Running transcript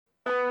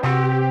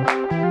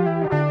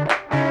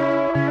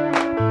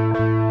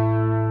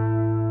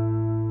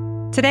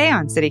Today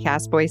on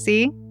CityCast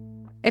Boise,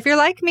 if you're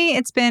like me,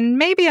 it's been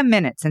maybe a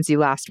minute since you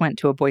last went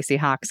to a Boise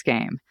Hawks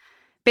game.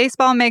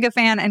 Baseball mega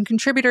fan and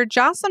contributor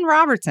Jocelyn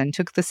Robertson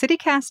took the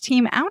CityCast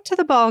team out to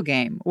the ball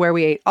game, where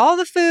we ate all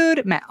the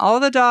food, met all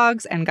the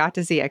dogs, and got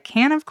to see a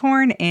can of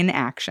corn in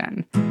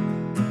action.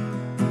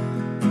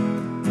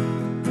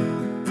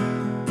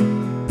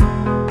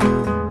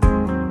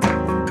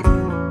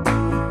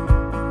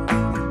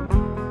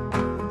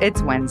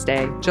 It's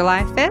Wednesday,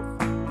 July 5th.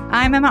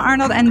 I'm Emma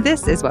Arnold, and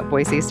this is what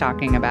Boise's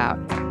talking about.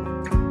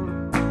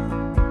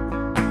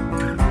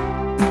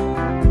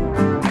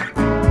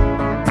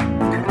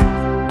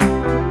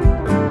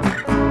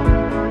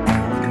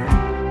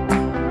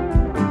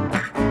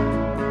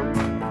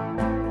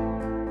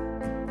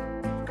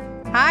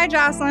 Hi,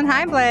 Jocelyn.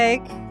 Hi,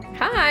 Blake.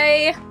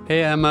 Hi.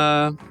 Hey,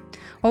 Emma.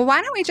 Well,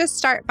 why don't we just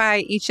start by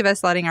each of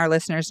us letting our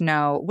listeners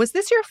know, was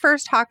this your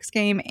first Hawks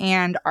game,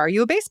 and are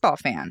you a baseball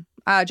fan?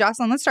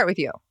 Jocelyn, let's start with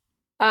you.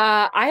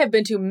 I have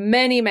been to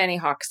many, many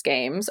Hawks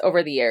games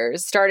over the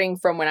years, starting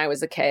from when I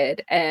was a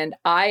kid, and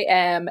I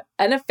am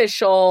an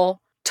official,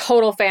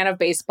 total fan of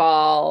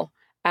baseball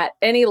at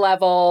any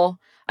level,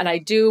 and I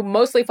do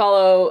mostly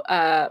follow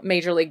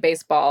Major League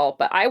Baseball,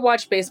 but I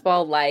watch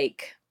baseball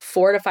like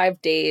 4 to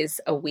 5 days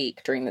a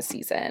week during the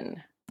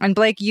season. And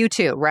Blake, you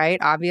too, right?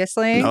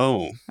 Obviously.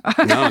 No,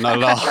 not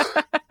at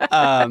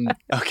all.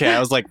 Okay,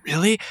 I was like,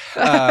 really?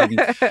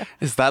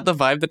 Is that the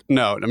vibe that...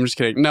 No, I'm just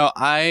kidding. No,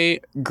 I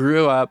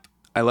grew up,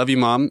 I love you,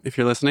 Mom, if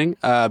you're listening,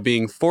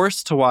 being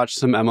forced to watch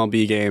some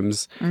MLB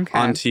games on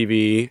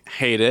TV.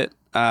 Hate it.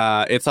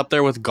 It's up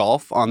there with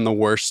golf on the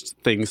worst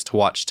things to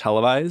watch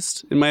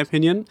televised, in my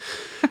opinion.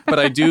 But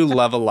I do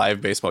love a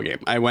live baseball game.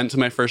 I went to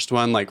my first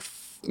one like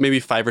maybe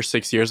 5 or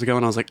 6 years ago,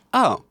 and I was like,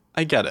 oh,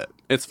 I get it.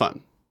 It's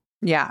fun.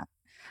 Yeah.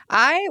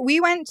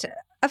 We went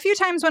a few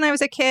times when I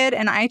was a kid,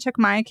 and I took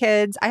my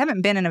kids. I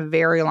haven't been in a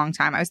very long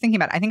time. I was thinking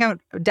about it. I think I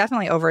would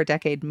definitely over a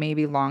decade,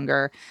 maybe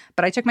longer.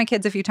 But I took my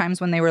kids a few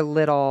times when they were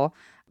little.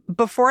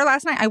 Before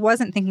last night, I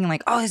wasn't thinking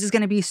like, oh, this is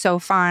going to be so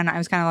fun. I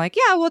was kind of like,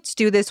 yeah, let's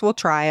do this. We'll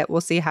try it.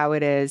 We'll see how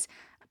it is.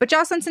 But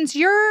Jocelyn, since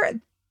you're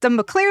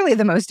clearly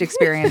the most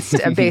experienced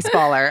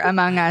baseballer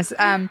among us,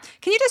 can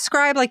you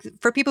describe, like,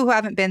 for people who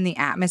haven't been, the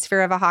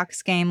atmosphere of a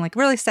Hawks game, like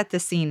really set the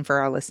scene for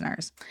our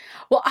listeners?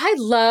 Well, I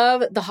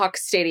love the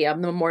Hawks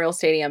Stadium, the Memorial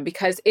Stadium,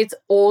 because it's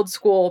old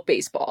school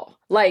baseball.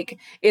 Like,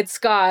 it's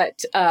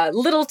got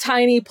little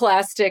tiny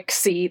plastic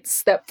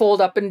seats that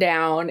fold up and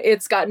down.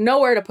 It's got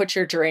nowhere to put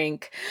your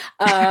drink.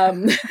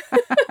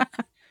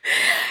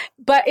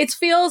 But it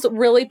feels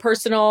really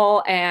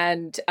personal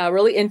and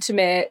really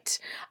intimate.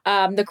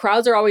 The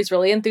crowds are always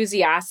really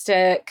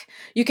enthusiastic.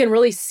 You can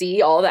really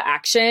see all the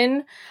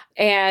action,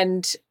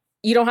 and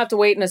you don't have to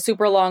wait in a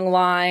super long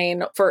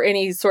line for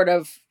any sort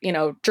of,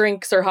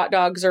 drinks or hot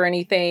dogs or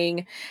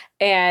anything.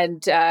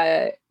 And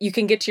you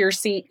can get to your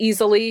seat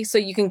easily, so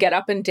you can get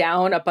up and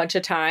down a bunch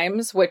of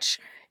times, which,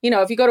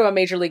 if you go to a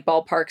major league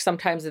ballpark,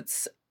 sometimes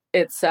it's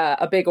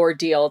a big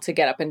ordeal to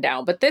get up and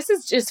down. But this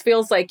just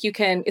feels like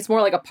it's more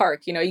like a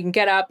park. You can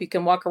get up, you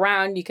can walk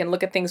around, you can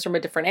look at things from a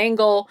different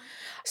angle.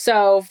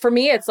 So for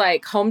me, it's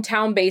like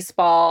hometown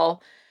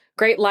baseball,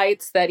 great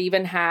lights that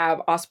even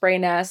have osprey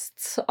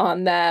nests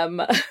on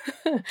them.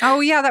 Oh,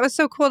 yeah. That was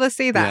so cool to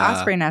see that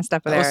osprey nest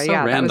up there. Was so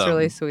random. That was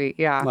really sweet.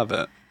 Yeah. Love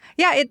it.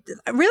 Yeah, it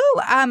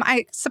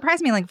really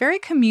surprised me, like very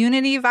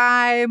community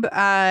vibe,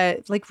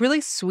 like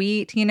really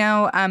sweet,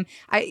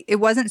 it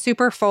wasn't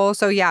super full.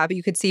 So yeah, but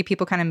you could see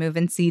people kind of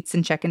moving seats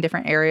and checking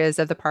different areas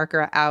of the park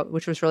out,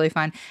 which was really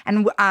fun.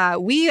 And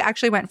we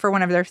actually went for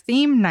one of their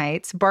theme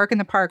nights, Bark in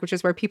the Park, which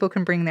is where people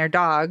can bring their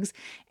dogs.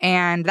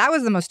 And that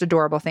was the most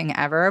adorable thing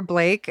ever.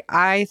 Blake,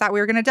 I thought we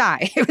were going to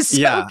die. It was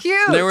so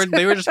cute.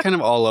 They were just kind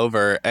of all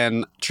over.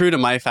 And true to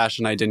my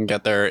fashion, I didn't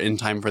get there in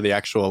time for the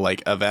actual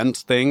like event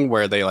thing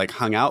where they like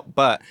hung out.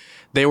 But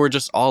they were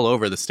just all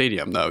over the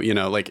stadium, though,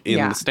 like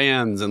in the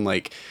stands, and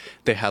like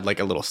they had like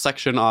a little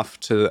section off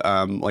to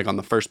like on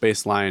the first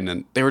base line,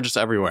 and they were just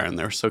everywhere, and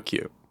they were so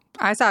cute.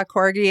 I saw a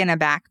corgi in a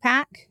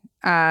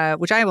backpack,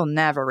 which I will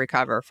never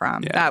recover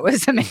from. Yeah. That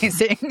was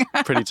amazing.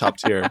 Pretty top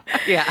tier.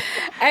 Yeah.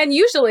 And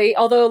usually,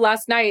 although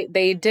last night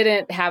they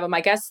didn't have them, I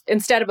guess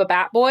instead of a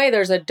bat boy,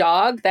 there's a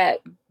dog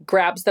that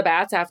grabs the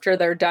bats after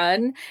they're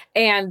done.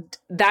 And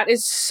that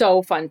is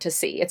so fun to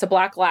see. It's a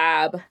black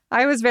lab.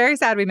 I was very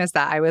sad we missed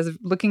that. I was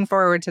looking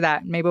forward to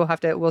that. Maybe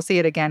we'll see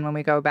it again when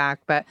we go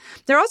back. But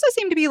there also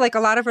seem to be like a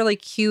lot of really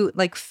cute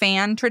like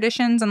fan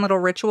traditions and little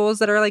rituals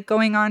that are like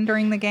going on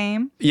during the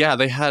game. Yeah,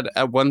 they had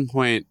at one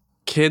point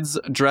kids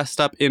dressed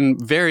up in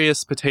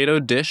various potato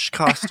dish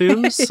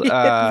costumes,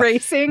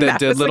 racing. That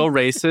did little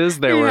races.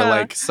 There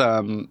were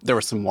there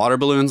were some water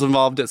balloons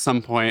involved at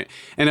some point,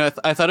 and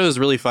I thought it was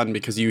really fun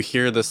because you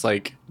hear this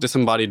like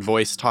disembodied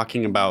voice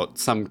talking about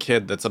some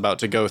kid that's about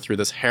to go through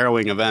this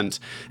harrowing event,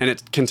 and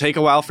it can take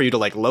a while for you to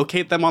like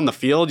locate them on the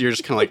field. You're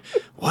just kind of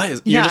like, what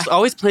is? You're just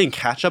always playing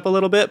catch up a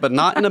little bit, but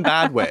not in a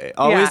bad way.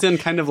 Always in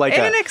kind of like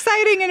in an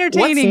exciting,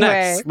 entertaining what's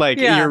next? way. Like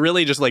you're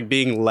really just like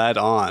being led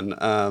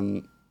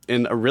on.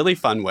 in a really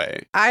fun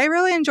way. I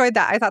really enjoyed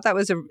that. I thought that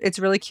was it's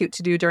really cute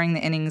to do during the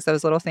innings,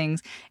 those little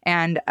things.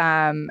 And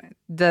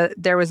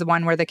there was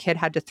one where the kid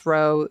had to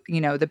throw,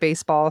 the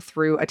baseball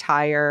through a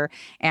tire,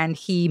 and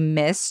he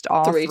missed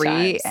all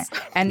three.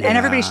 And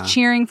everybody's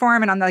cheering for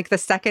him. And on like the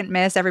second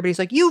miss, everybody's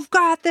like, "You've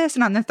got this."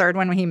 And on the third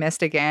one, when he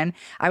missed again,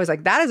 I was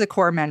like, that is a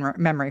core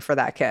memory for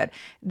that kid.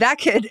 That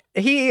kid,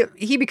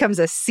 he becomes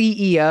a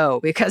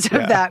CEO because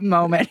of that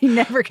moment. He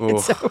never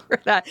gets over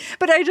that.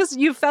 But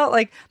you felt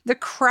like the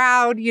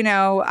crowd,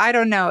 I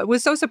don't know. It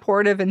was so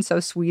supportive and so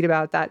sweet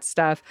about that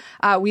stuff.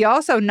 We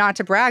also, not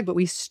to brag, but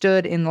we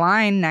stood in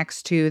line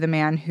next to the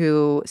man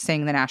who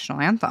sang the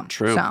national anthem.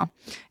 True. So,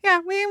 yeah,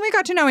 we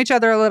got to know each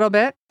other a little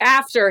bit.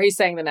 After he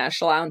sang the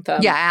national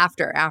anthem. Yeah,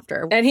 after.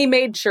 And he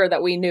made sure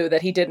that we knew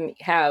that he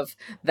didn't have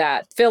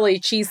that Philly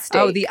cheesesteak.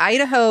 Oh, the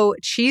Idaho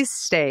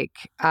cheesesteak,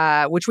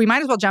 which we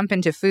might as well jump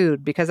into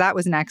food because that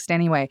was next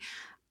anyway.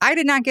 I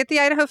did not get the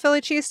Idaho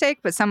Philly cheesesteak,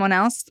 but someone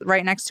else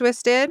right next to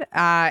us did.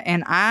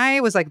 And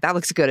I was like, that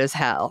looks good as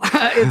hell.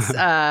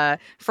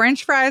 It's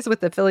French fries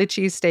with the Philly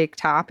cheesesteak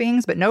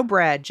toppings, but no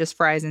bread, just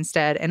fries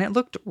instead. And it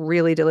looked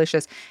really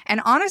delicious.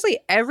 And honestly,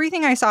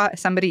 everything I saw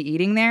somebody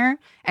eating there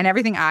and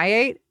everything I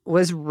ate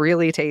was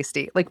really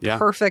tasty. Like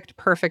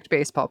perfect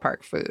baseball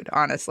park food,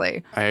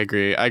 honestly. I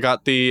agree. I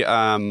got the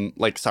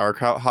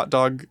sauerkraut hot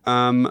dog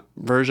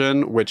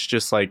version, which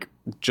just like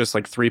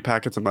 3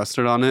 packets of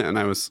mustard on it, and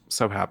I was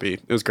so happy.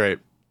 It was great.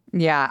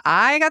 Yeah,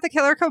 I got the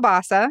killer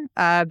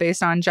kielbasa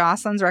based on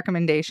Jocelyn's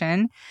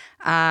recommendation,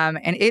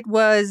 and it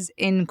was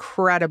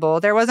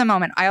incredible. There was a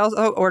moment, I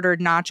also ordered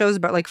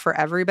nachos, but like for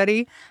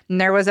everybody, and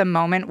there was a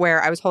moment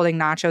where I was holding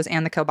nachos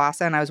and the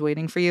kielbasa, and I was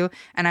waiting for you,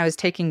 and I was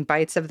taking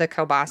bites of the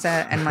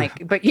kielbasa, and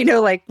but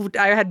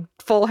I had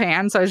full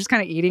hands, so I was just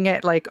kind of eating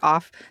it like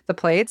off the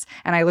plates,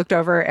 and I looked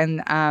over,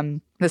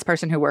 and this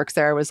person who works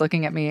there was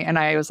looking at me, and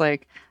I was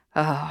like,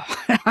 oh,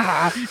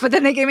 but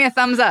then they gave me a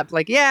thumbs up.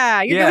 Like,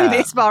 you're doing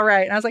baseball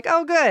right. And I was like,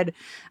 oh, good.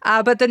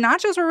 But the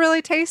nachos were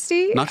really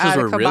tasty. Nachos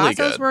were really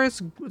good.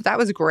 That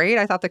was great.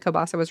 I thought the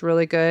kielbasa was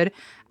really good.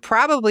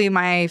 Probably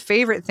my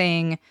favorite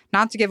thing,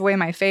 not to give away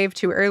my fave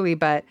too early,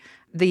 but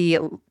the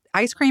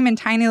ice cream in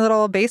tiny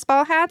little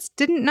baseball hats.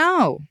 Didn't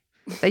know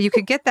that you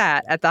could get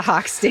that at the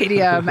Hawks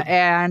Stadium.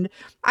 And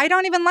I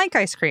don't even like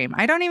ice cream.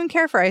 I don't even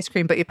care for ice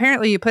cream. But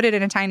apparently you put it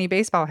in a tiny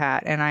baseball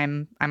hat, and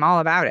I'm all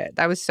about it.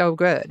 That was so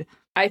good.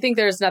 I think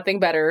there's nothing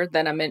better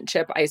than a mint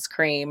chip ice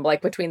cream,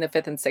 like between the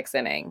 5th and 6th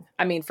inning.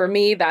 I mean, for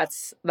me,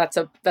 that's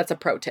a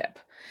pro tip.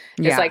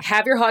 It's like,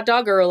 have your hot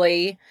dog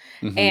early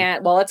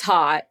and while it's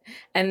hot.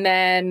 And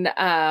then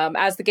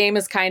as the game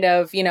is kind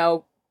of,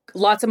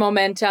 lots of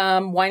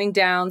momentum, winding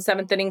down,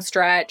 7th inning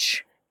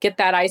stretch, get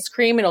that ice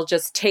cream. It'll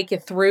just take you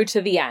through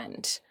to the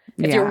end.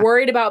 If you're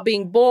worried about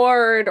being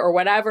bored or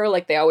whatever,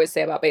 like they always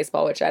say about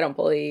baseball, which I don't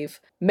believe,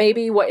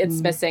 maybe what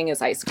it's missing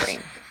is ice cream.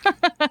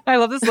 I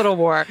love this little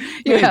war.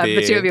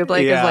 The two of you.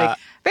 Blake is like,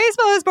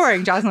 baseball is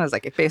boring. Jocelyn was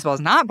like, if baseball is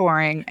not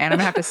boring, and I'm going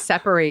to have to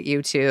separate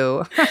you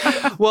two.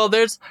 Well,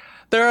 there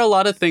are a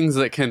lot of things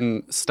that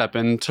can step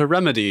in to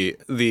remedy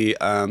the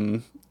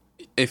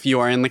if you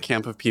are in the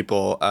camp of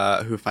people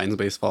who finds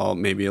baseball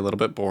maybe a little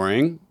bit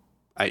boring,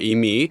 i.e.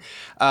 me,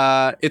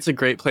 it's a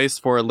great place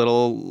for a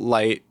little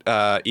light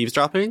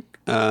eavesdropping,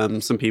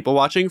 some people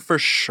watching for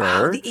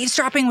sure. Oh, the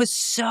eavesdropping was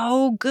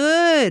so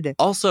good.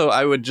 Also,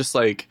 I would just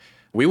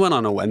we went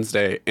on a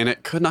Wednesday and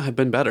it could not have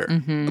been better.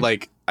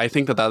 I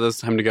think that is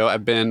the time to go.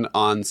 I've been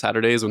on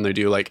Saturdays when they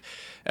do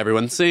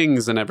everyone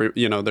sings and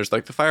there's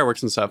the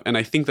fireworks and stuff. And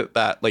I think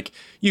that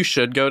you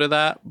should go to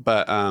that.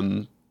 But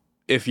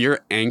if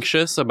you're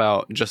anxious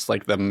about just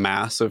the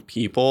mass of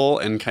people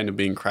and kind of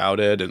being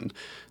crowded and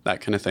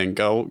that kind of thing,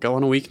 go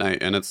on a weeknight,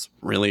 and it's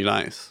really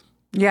nice.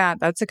 Yeah,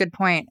 that's a good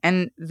point.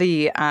 And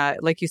the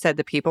like you said,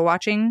 the people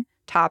watching,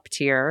 top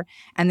tier,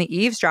 and the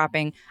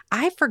eavesdropping,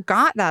 I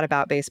forgot that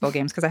about baseball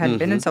games because I hadn't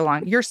been in so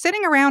long. You're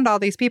sitting around all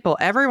these people,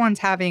 everyone's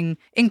having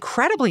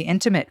incredibly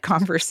intimate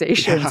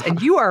conversations,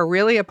 and you are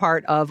really a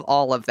part of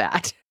all of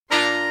that.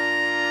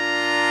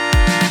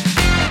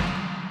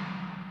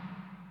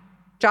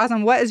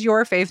 Jocelyn, what is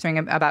your fave thing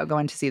about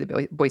going to see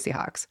the Boise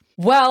Hawks?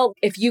 Well,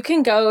 if you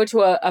can go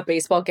to a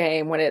baseball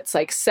game when it's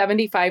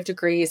 75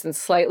 degrees and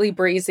slightly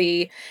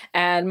breezy,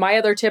 and my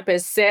other tip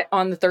is sit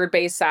on the third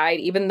base side,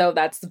 even though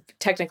that's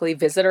technically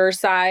visitor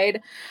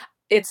side,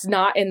 it's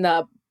not in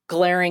the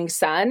glaring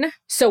sun.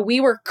 So we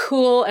were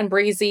cool and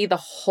breezy the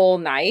whole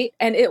night.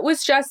 And it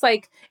was just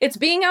it's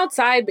being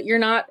outside, but you're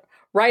not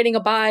riding a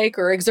bike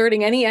or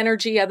exerting any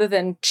energy other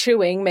than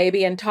chewing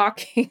maybe and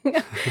talking.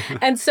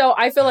 And so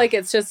I feel like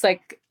it's just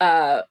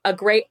a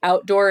great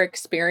outdoor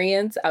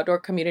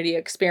community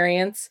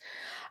experience.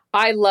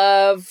 I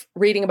love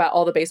reading about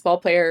all the baseball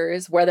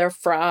players, where they're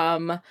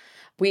from.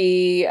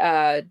 We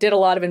did a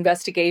lot of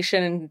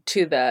investigation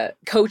into the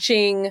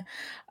coaching.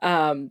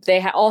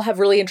 They all have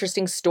really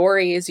interesting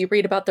stories. You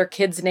read about their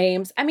kids'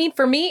 names. I mean,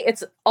 for me,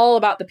 it's all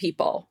about the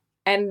people.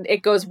 And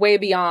it goes way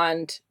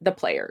beyond the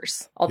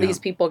players. All these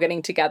people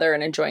getting together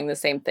and enjoying the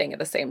same thing at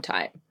the same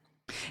time.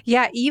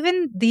 Yeah,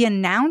 even the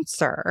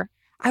announcer.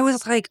 I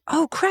was like,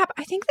 oh crap,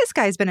 I think this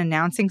guy's been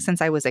announcing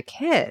since I was a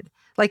kid.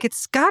 Like,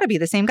 it's got to be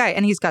the same guy.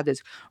 And he's got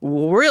this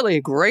really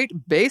great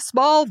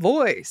baseball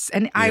voice.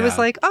 And I was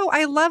Yeah. like, oh,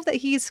 I love that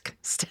he's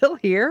still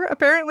here,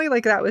 apparently.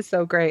 Like, that was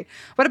so great.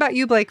 What about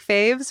you, Blake?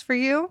 Faves for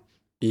you?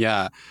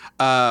 Yeah.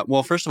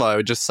 Well, first of all, I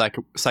would just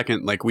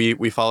second, like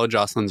we followed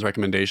Jocelyn's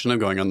recommendation of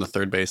going on the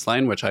third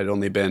baseline, which I'd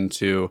only been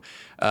to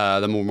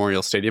the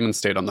Memorial Stadium and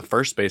stayed on the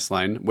first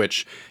baseline,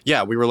 which,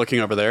 yeah, we were looking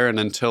over there. And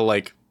until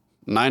like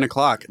 9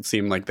 o'clock, it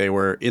seemed like they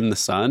were in the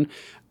sun,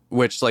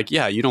 which like,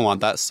 yeah, you don't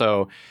want that.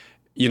 So,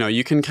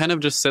 you can kind of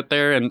just sit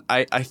there. And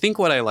I think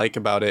what I like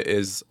about it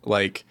is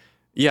like,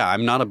 yeah,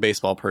 I'm not a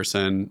baseball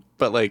person,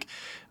 but like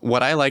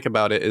what I like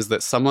about it is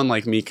that someone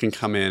like me can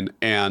come in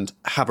and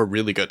have a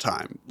really good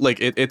time. Like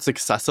it's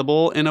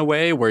accessible in a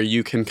way where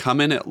you can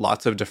come in at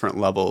lots of different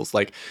levels.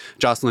 Like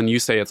Jocelyn, you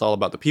say it's all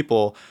about the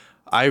people.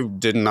 I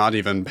did not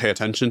even pay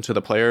attention to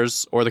the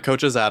players or the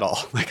coaches at all.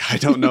 Like, I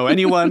don't know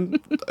anyone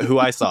who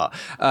I saw.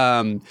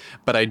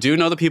 But I do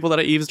know the people that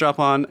I eavesdrop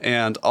on.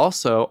 And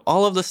also,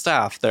 all of the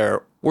staff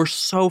there were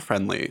so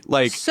friendly.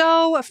 Like,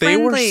 So they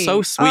were friendly.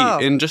 so sweet Oh.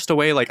 in just a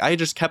way. Like, I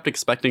just kept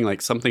expecting,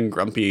 like, something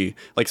grumpy,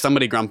 like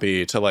somebody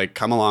grumpy to, like,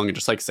 come along and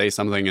just, like, say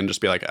something and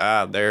just be like,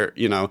 they're,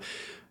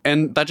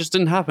 And that just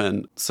didn't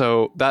happen.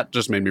 So that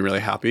just made me really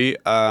happy.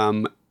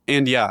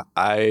 And yeah,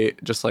 I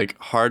just like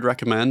hard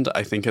recommend.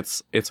 I think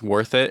it's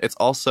worth it. It's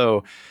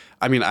also,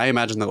 I mean, I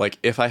imagine that like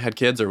if I had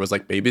kids or was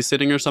like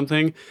babysitting or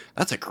something,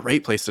 that's a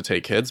great place to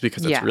take kids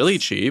because it's Yes. really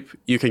cheap.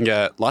 You can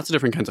get lots of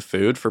different kinds of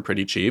food for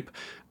pretty cheap.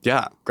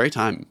 Yeah, great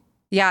time.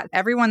 Yeah,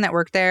 everyone that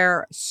worked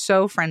there,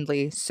 so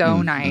friendly, so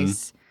Mhm.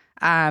 nice.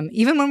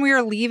 Even when we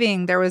were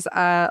leaving, there was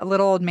a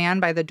little old man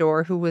by the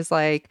door who was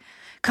like,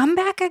 come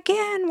back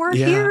again. We're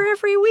Yeah. here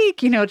every week.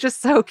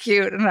 Just so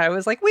cute. And I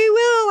was like, we will.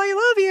 I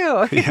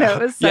love you. It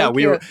was so Yeah,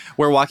 cute.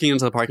 we're walking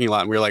into the parking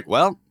lot and we were like,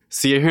 well,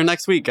 see you here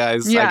next week,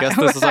 guys. Yeah. I guess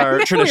this is our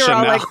We tradition were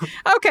all now. like,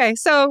 okay,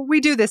 so we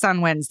do this on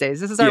Wednesdays.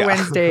 This is our Yeah.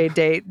 Wednesday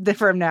date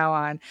from now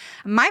on.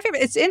 My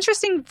favorite, it's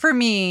interesting for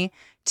me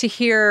to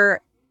hear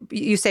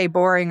you say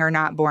boring or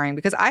not boring,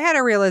 because I had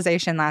a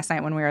realization last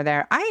night when we were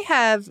there. I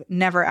have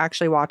never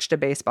actually watched a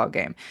baseball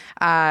game.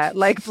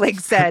 Like Blake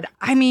said,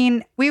 I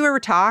mean, we were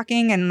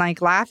talking and like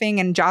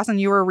laughing, and Jocelyn,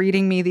 you were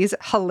reading me these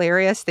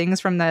hilarious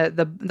things from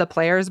the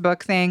players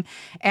book thing.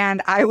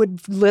 And I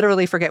would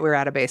literally forget we were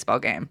at a baseball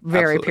game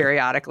very Absolutely.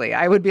 periodically.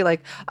 I would be like,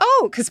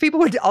 oh, because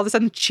people would all of a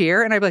sudden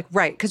cheer. And I'd be like,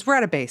 right, because we're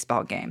at a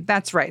baseball game.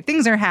 That's right.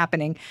 Things are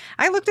happening.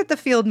 I looked at the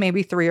field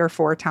maybe 3 or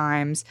 4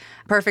 times.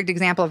 Perfect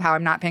example of how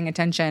I'm not paying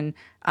attention.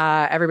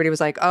 Everybody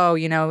was like, oh,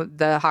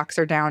 the Hawks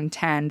are down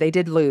 10. They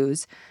did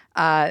lose.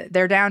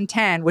 They're down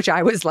 10, which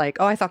I was like,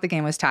 oh, I thought the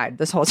game was tied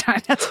this whole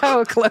time. That's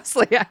how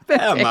closely I've been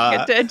paying Emma.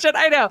 attention.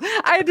 I know.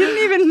 I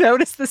didn't even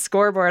notice the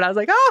scoreboard. I was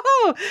like,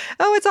 oh,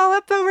 it's all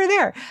up over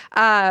there.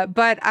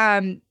 But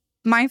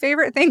my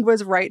favorite thing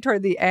was right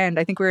toward the end.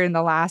 I think we were in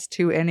the last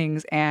 2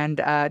 innings, and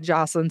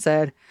Jocelyn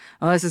said,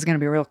 oh, this is going to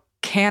be a real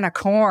can of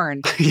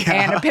corn. Yeah.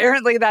 And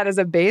apparently that is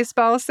a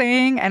baseball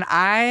saying, and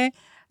I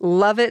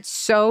love it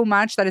so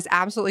much. That is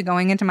absolutely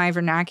going into my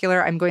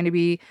vernacular. I'm going to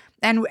be,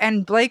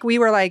 and Blake, we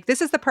were like,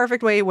 this is the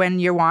perfect way when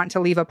you want to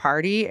leave a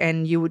party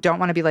and you don't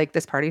want to be like,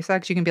 this party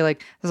sucks. You can be like,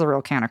 this is a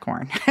real can of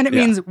corn. And it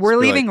Yeah. means we're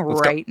Just be leaving like,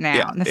 let's go. right now.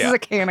 Yeah, This yeah. is a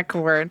can of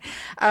corn.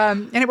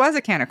 And it was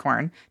a can of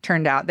corn,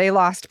 turned out. They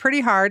lost pretty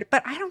hard,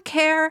 but I don't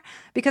care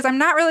because I'm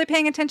not really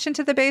paying attention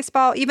to the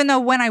baseball, even though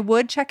when I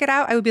would check it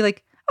out, I would be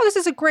like, oh, this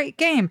is a great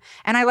game.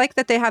 And I like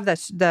that they have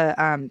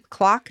the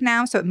clock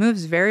now, so it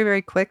moves very,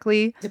 very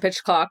quickly. The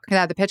pitch clock.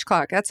 Yeah, the pitch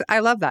clock. I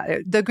love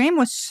that. The game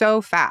was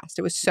so fast.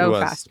 It was so It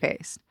was. fast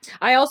paced.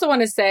 I also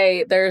want to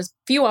say there's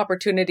few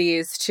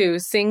opportunities to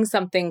sing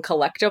something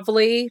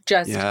collectively,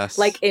 just Yes.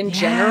 like in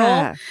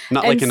general,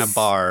 Not And like in a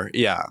bar.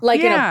 Yeah. like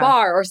in Yeah. a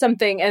bar or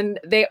something. And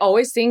they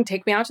always sing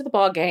Take Me Out to the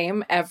Ball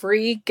Game,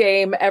 every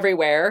game,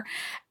 everywhere.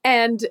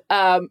 And,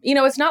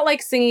 it's not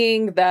like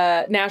singing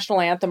the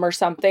national anthem or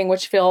something,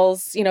 which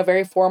feels,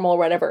 very formal or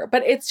whatever.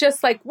 But it's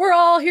just like, we're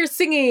all here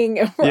singing.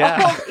 And we're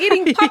Yeah. all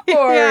eating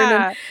popcorn.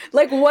 Yeah. And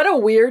like, what a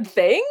weird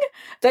thing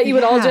that you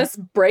would all Yeah.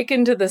 just break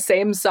into the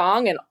same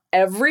song and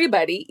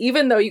everybody,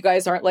 even though you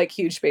guys aren't like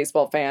huge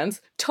baseball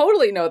fans,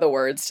 totally know the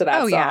words to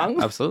that Oh, yeah.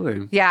 song.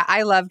 Absolutely. Yeah,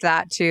 I loved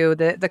that too.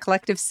 The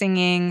collective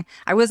singing.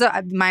 I was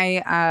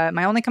my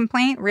only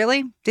complaint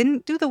really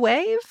didn't do the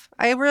wave.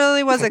 I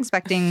really was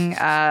expecting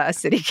a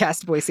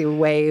CityCast Boise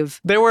wave.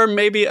 There were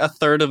maybe a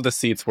third of the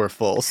seats were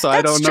full, so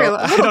I That's don't true. know. A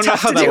I little don't know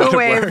tough how to that do would a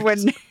wave have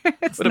when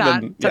it's Would've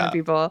not been- a ton yeah. of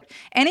people.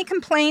 Any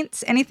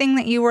complaints? Anything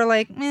that you were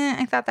like,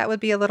 I thought that would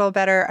be a little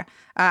better?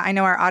 I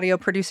know our audio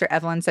producer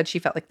Evelyn said she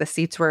felt like the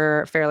seats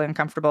were fairly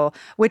uncomfortable,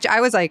 which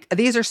I was like,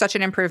 these are such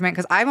an improvement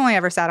because I've only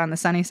ever sat on the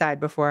sunny side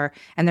before,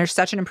 and there's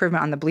such an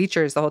improvement on the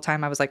bleachers the whole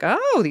time. I was like,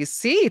 oh, these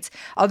seats.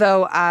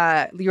 Although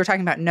you were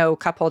talking about no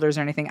cup holders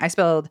or anything, I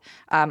spilled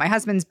my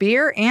husband's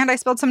beer and I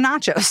spilled some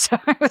nachos. So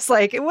I was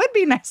like, it would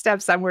be nice to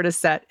have somewhere to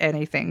set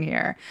anything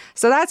here.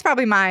 So that's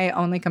probably my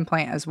only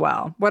complaint as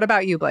well. What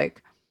about you,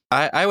 Blake?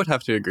 I would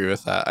have to agree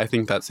with that. I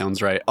think that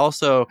sounds right.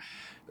 Also,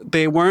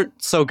 they weren't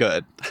so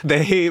good.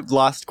 They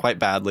lost quite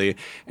badly.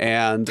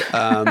 And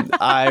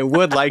I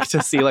would like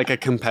to see like a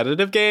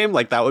competitive game.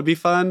 Like that would be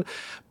fun.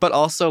 But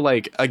also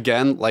like,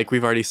 again, like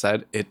we've already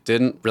said, it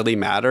didn't really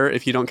matter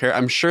if you don't care.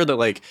 I'm sure that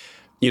like,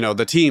 you know,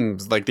 the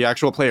teams, like the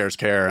actual players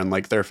care and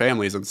like their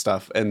families and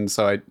stuff. And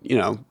so I, you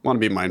know, want to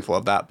be mindful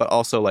of that. But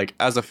also like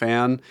as a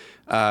fan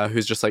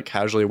who's just like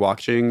casually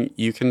watching,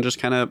 you can just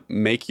kind of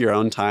make your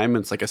own time.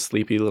 It's like a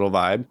sleepy little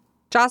vibe.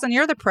 Jocelyn,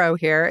 you're the pro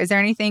here. Is there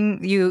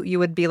anything you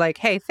would be like,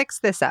 hey, fix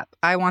this up?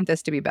 I want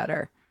this to be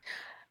better.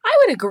 I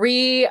would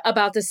agree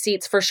about the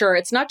seats for sure.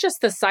 It's not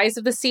just the size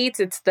of the seats,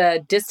 it's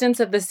the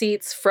distance of the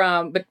seats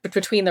from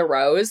between the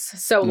rows.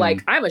 So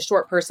like I'm a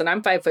short person,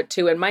 I'm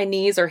 5'2", and my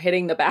knees are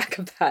hitting the back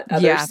of that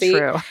other seat.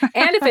 True.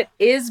 And if it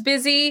is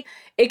busy,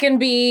 it can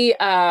be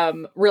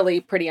really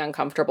pretty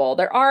uncomfortable.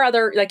 There are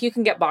other, like you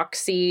can get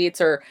box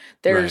seats, or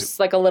there's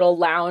like a little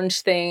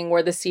lounge thing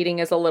where the seating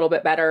is a little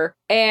bit better.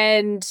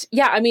 And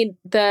yeah, I mean,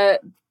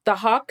 the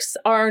Hawks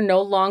are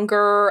no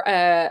longer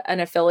an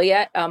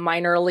affiliate, a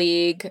minor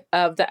league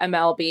of the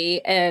MLB,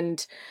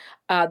 and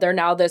they're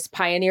now this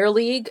Pioneer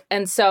League.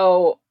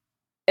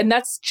 And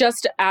that's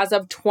just as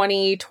of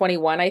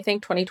 2021, I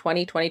think,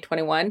 2020,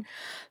 2021.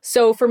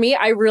 So for me,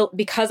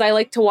 because I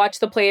like to watch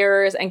the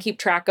players and keep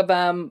track of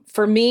them,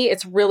 for me,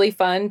 it's really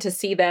fun to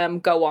see them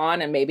go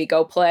on and maybe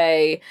go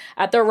play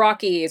at the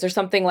Rockies or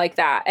something like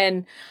that.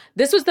 And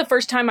this was the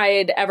first time I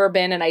had ever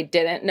been and I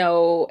didn't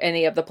know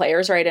any of the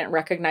players, or I didn't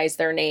recognize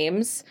their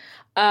names.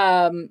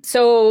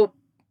 So,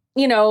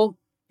 you know,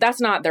 that's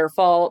not their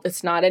fault.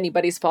 It's not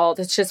anybody's fault.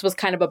 It just was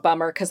kind of a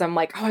bummer because I'm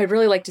like, oh, I'd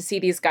really like to see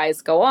these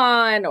guys go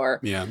on, or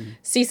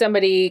see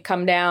somebody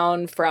come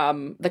down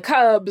from the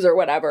Cubs or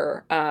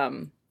whatever.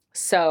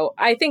 So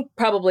I think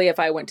probably if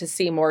I went to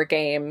see more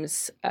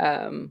games,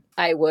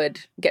 I would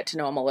get to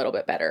know them a little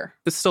bit better.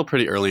 It's still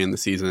pretty early in the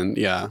season.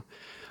 Yeah.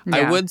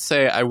 I would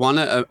say I want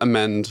to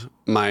amend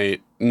my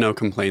no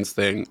complaints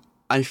thing.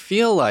 I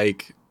feel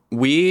like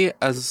we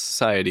as a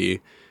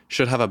society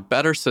should have a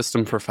better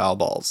system for foul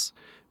balls.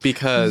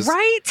 Because,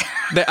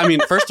 I mean,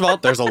 first of all,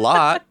 there's a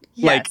lot.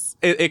 Like,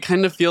 it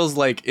kind of feels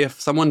like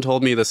if someone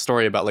told me this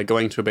story about, like,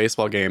 going to a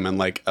baseball game and,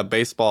 like, a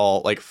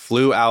baseball, like,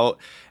 flew out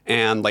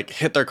and, like,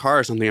 hit their car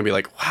or something, I'd be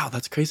like, wow,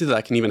 that's crazy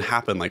that can even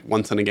happen, like,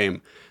 once in a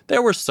game.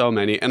 There were so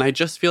many, and I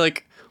just feel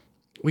like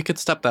we could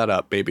step that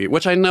up, baby.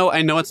 Which I know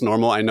it's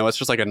normal. I know it's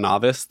just, like, a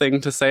novice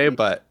thing to say,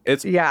 but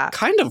it's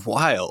kind of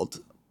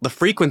wild. The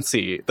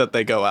frequency that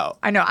they go out.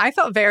 I know. I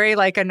felt very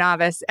like a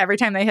novice every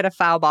time they hit a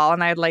foul ball,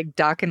 and I'd like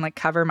duck and like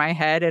cover my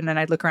head, and then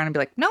I'd look around and be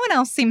like, no one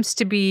else seems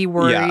to be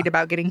worried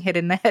about getting hit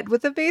in the head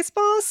with a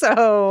baseball,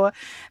 so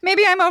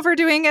maybe I'm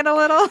overdoing it a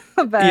little.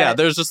 But yeah,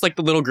 there's just like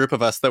the little group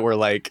of us that were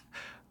like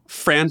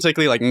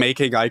frantically like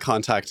making eye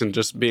contact and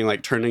just being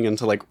like turning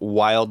into like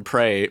wild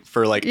prey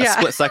for like a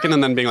split second,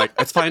 and then being like,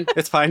 it's fine.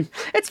 It's fine.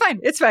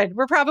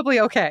 We're probably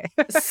okay.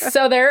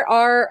 So there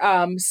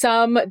are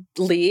some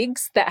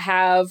leagues that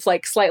have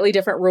like slightly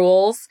different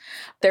rules.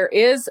 There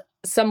is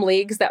some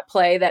leagues that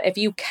play that if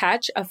you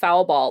catch a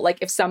foul ball, like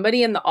if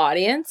somebody in the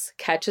audience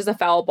catches a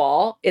foul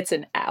ball, it's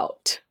an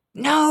out.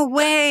 No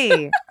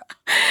way.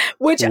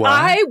 Which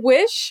I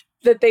wish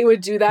that they would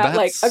do that. That's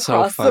like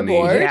across the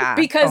board,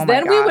 because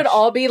then we would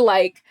all be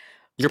like,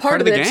 you're part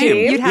of the game.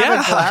 Team. You'd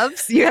have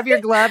gloves. You have your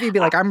glove. You'd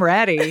be like, I'm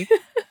ready.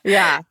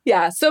 Yeah.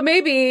 So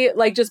maybe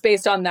like just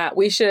based on that,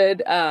 we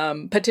should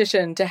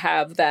petition to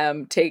have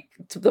them take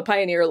to the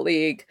Pioneer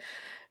League,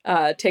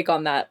 take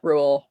on that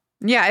rule.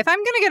 Yeah, if I'm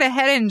going to get a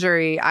head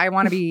injury, I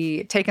want to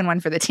be taking one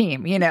for the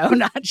team, you know,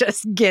 not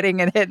just getting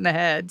it hit in the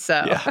head.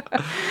 So,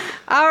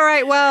 all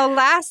right. Well,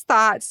 last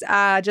thoughts,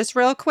 just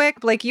real quick.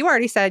 Blake, you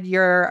already said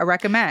you're a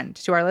recommend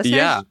to our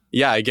listeners.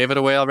 Yeah, I gave it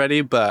away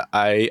already. But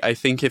I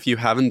think if you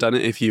haven't done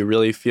it, if you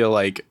really feel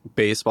like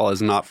baseball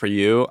is not for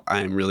you,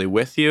 I'm really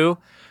with you.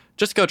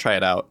 Just go try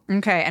it out.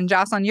 Okay. And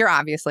Jocelyn, you're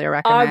obviously a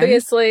recommend.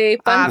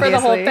 Obviously. Fun for the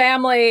whole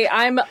family.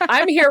 I'm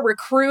here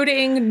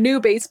recruiting new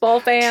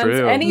baseball fans.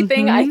 True.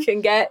 Anything I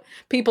can get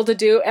people to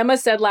do. Emma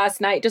said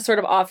last night, just sort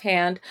of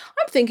offhand,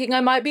 I'm thinking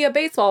I might be a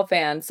baseball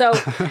fan. So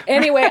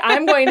anyway,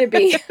 I'm going to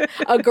be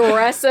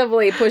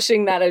aggressively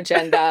pushing that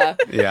agenda.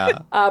 Yeah.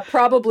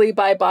 Probably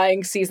by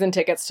buying season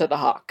tickets to the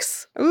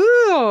Hawks.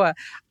 Ooh.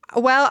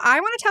 Well, I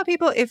want to tell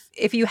people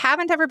if you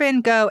haven't ever been,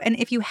 go. And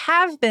if you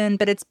have been,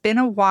 but it's been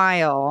a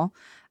while,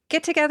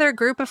 get together a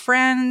group of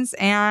friends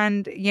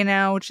and, you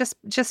know, just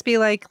be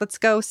like, let's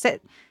go sit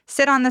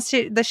on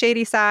the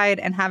shady side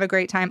and have a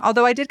great time.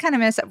 Although I did kind of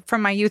miss it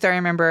from my youth. I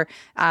remember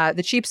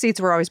the cheap seats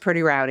were always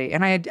pretty rowdy.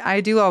 And I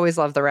do always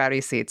love the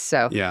rowdy seats.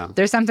 So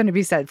there's something to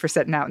be said for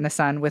sitting out in the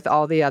sun with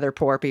all the other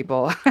poor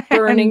people.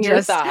 Burning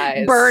your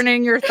thighs.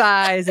 Burning your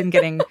thighs and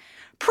getting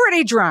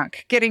pretty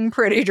drunk.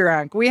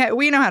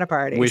 We know how to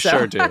party. We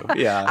sure do.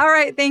 Yeah. All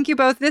right. Thank you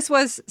both. This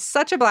was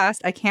such a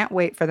blast. I can't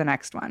wait for the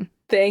next one.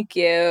 Thank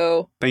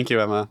you. Thank you,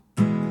 Emma.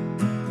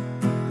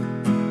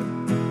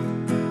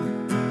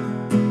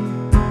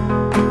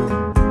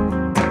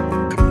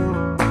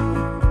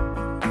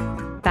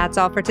 That's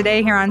all for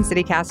today here on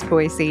CityCast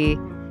Boise.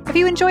 If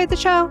you enjoyed the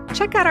show,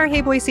 check out our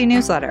Hey Boise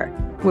newsletter.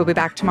 We'll be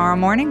back tomorrow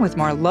morning with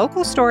more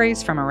local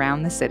stories from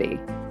around the city.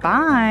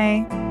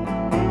 Bye.